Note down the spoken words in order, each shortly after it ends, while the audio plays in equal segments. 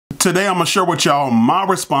Today I'm gonna share with y'all my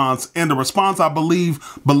response and the response I believe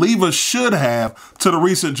believers should have to the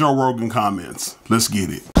recent Joe Rogan comments. Let's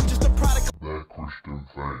get it. That Christian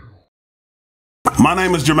Fam. My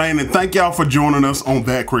name is Jermaine, and thank y'all for joining us on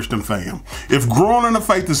That Christian Fam. If growing in the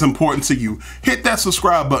faith is important to you, hit that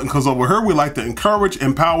subscribe button, because over here we like to encourage,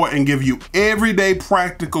 empower, and give you everyday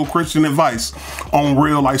practical Christian advice on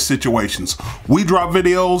real life situations. We drop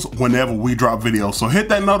videos whenever we drop videos, so hit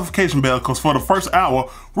that notification bell, because for the first hour,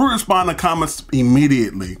 we respond to comments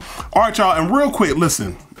immediately. All right, y'all, and real quick,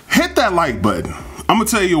 listen, hit that like button. I'm gonna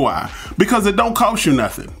tell you why. Because it don't cost you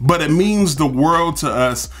nothing, but it means the world to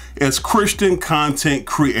us as Christian content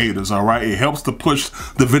creators, all right? It helps to push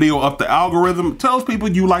the video up the algorithm, tells people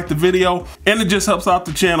you like the video, and it just helps out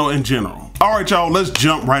the channel in general. All right, y'all, let's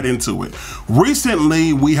jump right into it.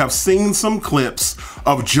 Recently, we have seen some clips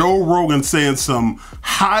of Joe Rogan saying some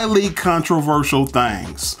highly controversial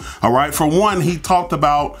things, all right? For one, he talked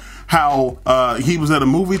about how he was at a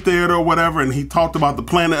movie theater or whatever, and he talked about the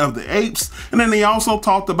Planet of the Apes, and then he also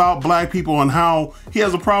talked about black people and how he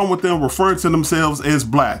has a problem with them referring to themselves as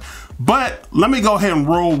black. But let me go ahead and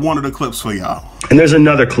roll one of the clips for y'all. And there's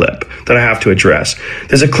another clip that I have to address.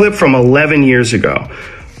 There's a clip from 11 years ago.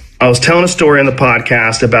 I was telling a story on the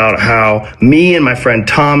podcast about how me and my friend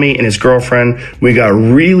Tommy and his girlfriend, we got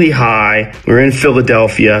really high. We were in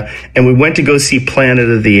Philadelphia, and we went to go see Planet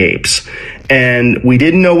of the Apes. And we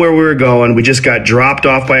didn't know where we were going. We just got dropped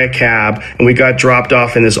off by a cab, and we got dropped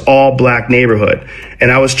off in this all-black neighborhood.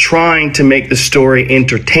 And I was trying to make the story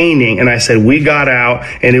entertaining, and I said we got out,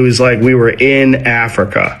 and it was like we were in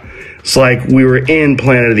Africa. It's like we were in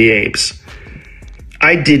Planet of the Apes.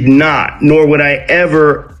 I did not, nor would I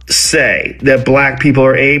ever say that black people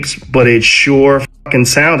are apes, but it sure fucking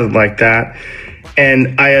sounded like that.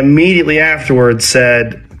 And I immediately afterwards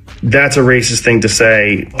said, that's a racist thing to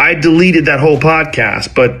say. I deleted that whole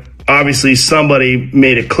podcast, but obviously somebody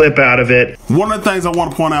made a clip out of it. One of the things I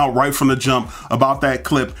want to point out right from the jump about that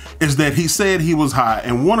clip is that he said he was high.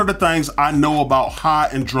 And one of the things I know about high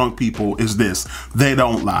and drunk people is this: they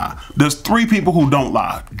don't lie. There's three people who don't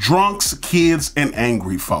lie: drunks, kids, and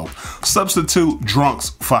angry folk. Substitute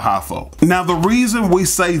drunks for high folk. Now, the reason we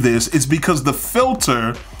say this is because the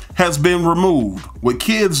filter has been removed. With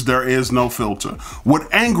kids, there is no filter. With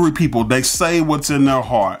angry people, they say what's in their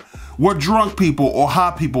heart. With drunk people or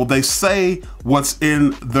high people, they say what's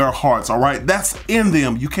in their hearts, all right? That's in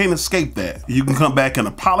them. You can't escape that. You can come back and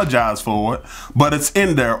apologize for it, but it's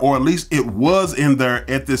in there, or at least it was in there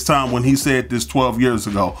at this time when he said this 12 years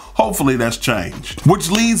ago. Hopefully that's changed. Which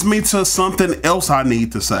leads me to something else I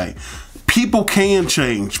need to say. People can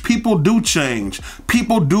change. People do change.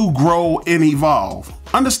 People do grow and evolve.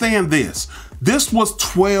 Understand this. This was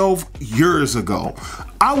 12 years ago.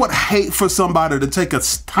 I would hate for somebody to take a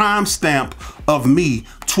timestamp of me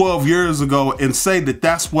 12 years ago and say that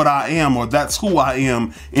that's what I am or that's who I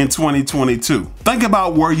am in 2022. Think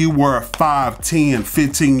about where you were 5, 10,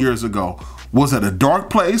 15 years ago. Was it a dark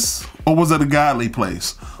place or was it a godly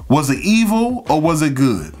place? Was it evil or was it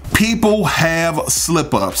good? People have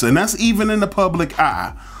slip-ups, and that's even in the public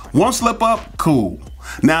eye. One slip up, cool.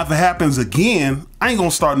 Now, if it happens again, I ain't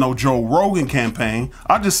gonna start no Joe Rogan campaign.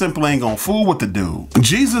 I just simply ain't gonna fool with the dude.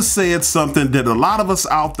 Jesus said something that a lot of us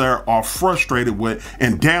out there are frustrated with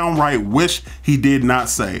and downright wish he did not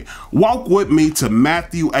say. Walk with me to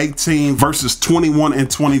Matthew 18, verses 21 and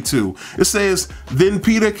 22. It says, "Then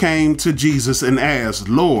Peter came to Jesus and asked,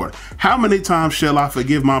 'Lord, how many times shall I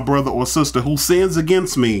forgive my brother or sister who sins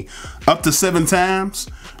against me? Up to 7 times?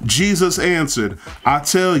 Jesus answered, I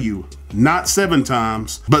tell you, not 7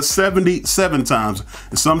 times, but 77 times.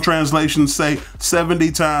 And some translations say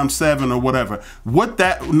 70 times 7 or whatever. What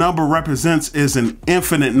that number represents is an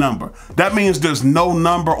infinite number. That means there's no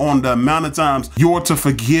number on the amount of times you're to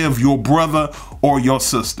forgive your brother or your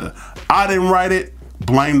sister. I didn't write it.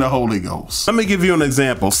 Blame the Holy Ghost. Let me give you an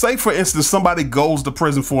example. Say, for instance, somebody goes to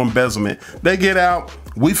prison for embezzlement. They get out.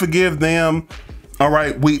 We forgive them. All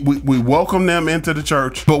right, we welcome them into the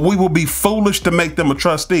church, but we will be foolish to make them a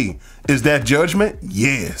trustee. Is that judgment?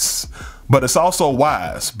 Yes. But it's also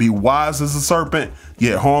wise. Be wise as a serpent,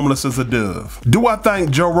 yet harmless as a dove. Do I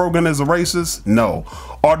think Joe Rogan is a racist? No.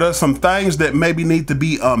 Are there some things that maybe need to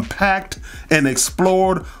be unpacked and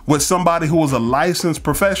explored with somebody who is a licensed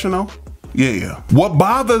professional? Yeah. What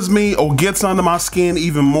bothers me or gets under my skin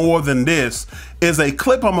even more than this is a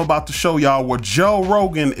clip I'm about to show y'all where Joe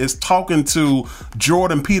Rogan is talking to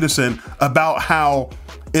Jordan Peterson about how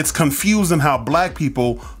it's confusing how black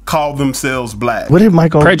people call themselves black. What did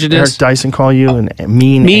Michael Eric Dyson call you? A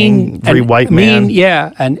mean angry white man?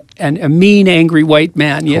 Yeah, and a mean, angry white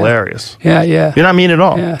man. Yeah. Hilarious. Yeah, yeah. You're not mean at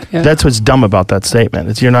all. Yeah, yeah. That's what's dumb about that statement.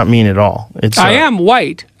 It's you're not mean at all. It's I am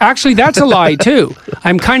white. Actually, that's a lie, too.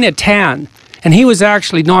 I'm kind of tan. And he was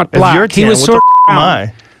actually not black. If you're tan, he was what sort the of am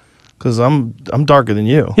I? Because I'm darker than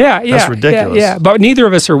you. Yeah, yeah. That's ridiculous. Yeah, but neither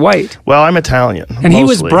of us are white. Well, I'm Italian. And he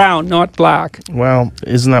was brown, not black. Well,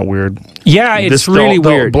 isn't that weird? Yeah, it's really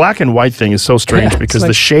weird. The black and white thing is so strange because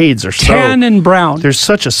the shades are so... Tan and brown. There's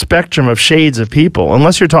such a spectrum of shades of people.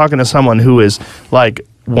 Unless you're talking to someone who is like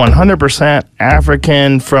 100%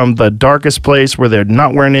 African from the darkest place where they're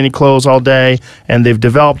not wearing any clothes all day and they've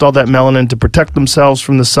developed all that melanin to protect themselves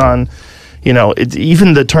from the sun. You know,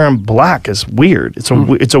 even the term black is weird.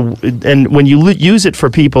 And when you use it for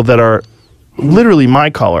people that are literally my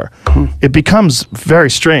color, it becomes very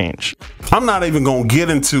strange. I'm not even gonna get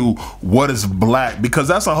into what is black because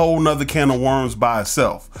that's a whole nother can of worms by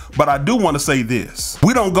itself. But I do want to say this.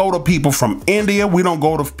 We don't go to people from India. We don't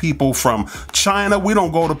go to people from China. We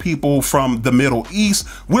don't go to people from the Middle East.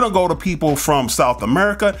 We don't go to people from South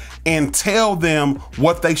America and tell them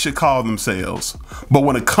what they should call themselves. But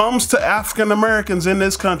when it comes to African Americans in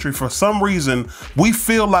this country, for some reason, we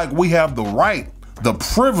feel like we have the right, the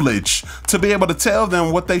privilege to be able to tell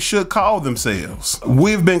them what they should call themselves.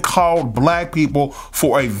 We've been called black people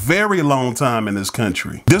for a very long time in this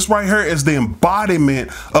country. This right here is the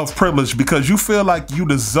embodiment of privilege because you feel like you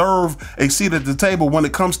deserve a seat at the table when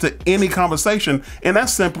it comes to any conversation, and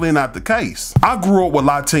that's simply not the case. I grew up with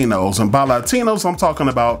Latinos, and by Latinos, I'm talking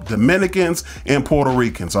about Dominicans and Puerto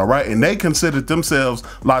Ricans, all right? And they considered themselves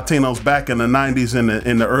Latinos back in the 90s and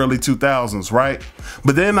in the early 2000s, right?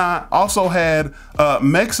 But then I also had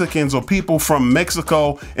Mexicans or people from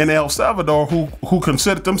Mexico and El Salvador who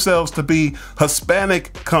considered themselves to be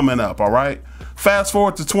Hispanic coming up, all right? Fast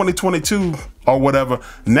forward to 2022 or whatever,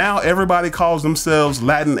 now everybody calls themselves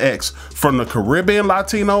Latinx, from the Caribbean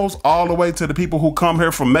Latinos all the way to the people who come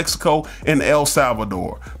here from Mexico and El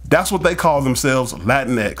Salvador. That's what they call themselves,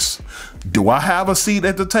 Latinx. Do I have a seat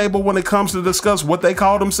at the table when it comes to discuss what they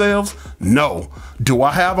call themselves? No. Do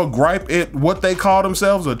I have a gripe at what they call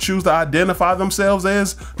themselves or choose to identify themselves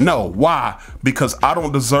as? No. Why? Because I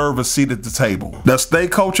don't deserve a seat at the table. That's their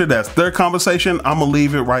culture. That's their conversation. I'm going to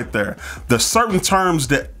leave it right there. There's certain terms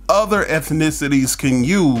that other ethnicities can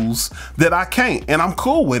use that I can't, and I'm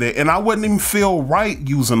cool with it, and I wouldn't even feel right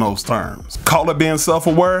using those terms. Call it being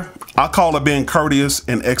self-aware. I call it being courteous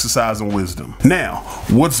and exercising wisdom. Now,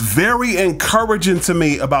 what's very encouraging to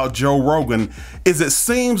me about Joe Rogan is it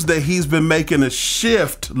seems that he's been making a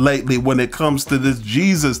shift lately when it comes to this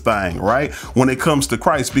Jesus thing, right? When it comes to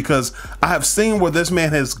Christ, because I have seen where this man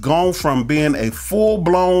has gone from being a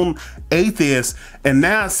full-blown atheist, and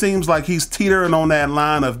now it seems like he's teetering on that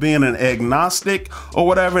line of being an agnostic or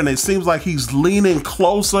whatever, and it seems like he's leaning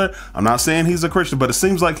closer. I'm not saying he's a Christian, but it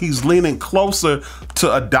seems like he's leaning closer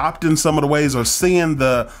to adopting some of the ways or seeing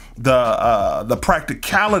the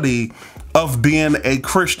practicality of being a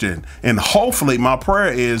Christian. And hopefully my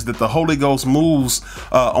prayer is that the Holy Ghost moves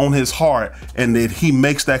on his heart and that he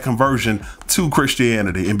makes that conversion to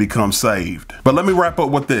Christianity and becomes saved. But let me wrap up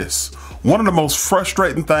with this. One of the most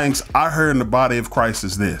frustrating things I heard in the body of Christ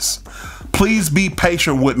is this: please be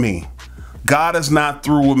patient with me. God is not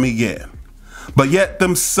through with me yet. But yet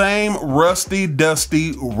them same rusty,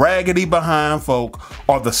 dusty, raggedy behind folk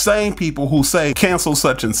are the same people who say cancel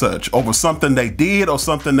such and such over something they did or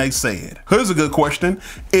something they said. Here's a good question.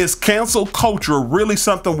 Is cancel culture really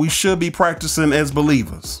something we should be practicing as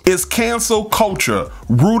believers? Is cancel culture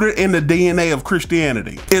rooted in the DNA of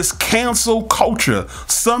Christianity? Is cancel culture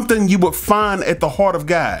something you would find at the heart of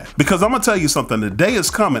God? Because I'm gonna tell you something, the day is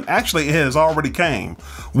coming, actually it has already came,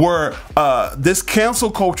 where this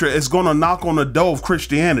cancel culture is gonna knock on the door of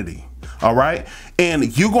Christianity, all right?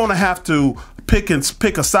 And you're gonna have to pick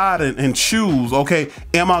a side and choose, okay,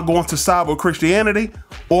 am I going to side with Christianity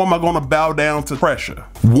or am I going to bow down to pressure?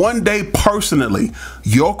 One day, personally,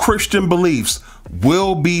 your Christian beliefs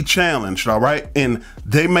will be challenged, all right? And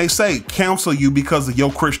they may say, cancel you because of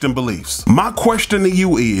your Christian beliefs. My question to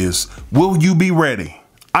you is, will you be ready?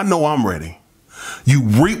 I know I'm ready. You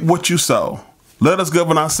reap what you sow. Let us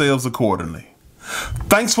govern ourselves accordingly.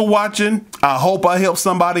 Thanks for watching. I hope I helped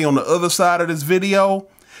somebody on the other side of this video.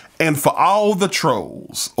 And for all the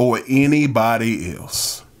trolls or anybody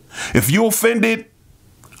else, if you're offended,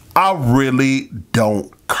 I really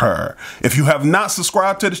don't care. If you have not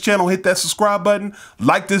subscribed to this channel, hit that subscribe button,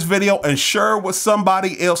 like this video, and share it with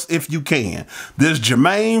somebody else if you can. This is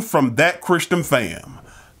Jermaine from That Christian Fam.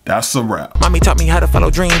 That's a wrap. Mommy taught me how to follow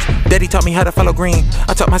dreams. Daddy taught me how to follow green.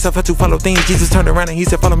 I taught myself how to follow things. Jesus turned around and he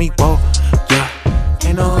said, follow me. Whoa, yeah.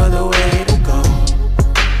 Ain't no other way to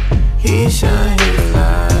go. He shine.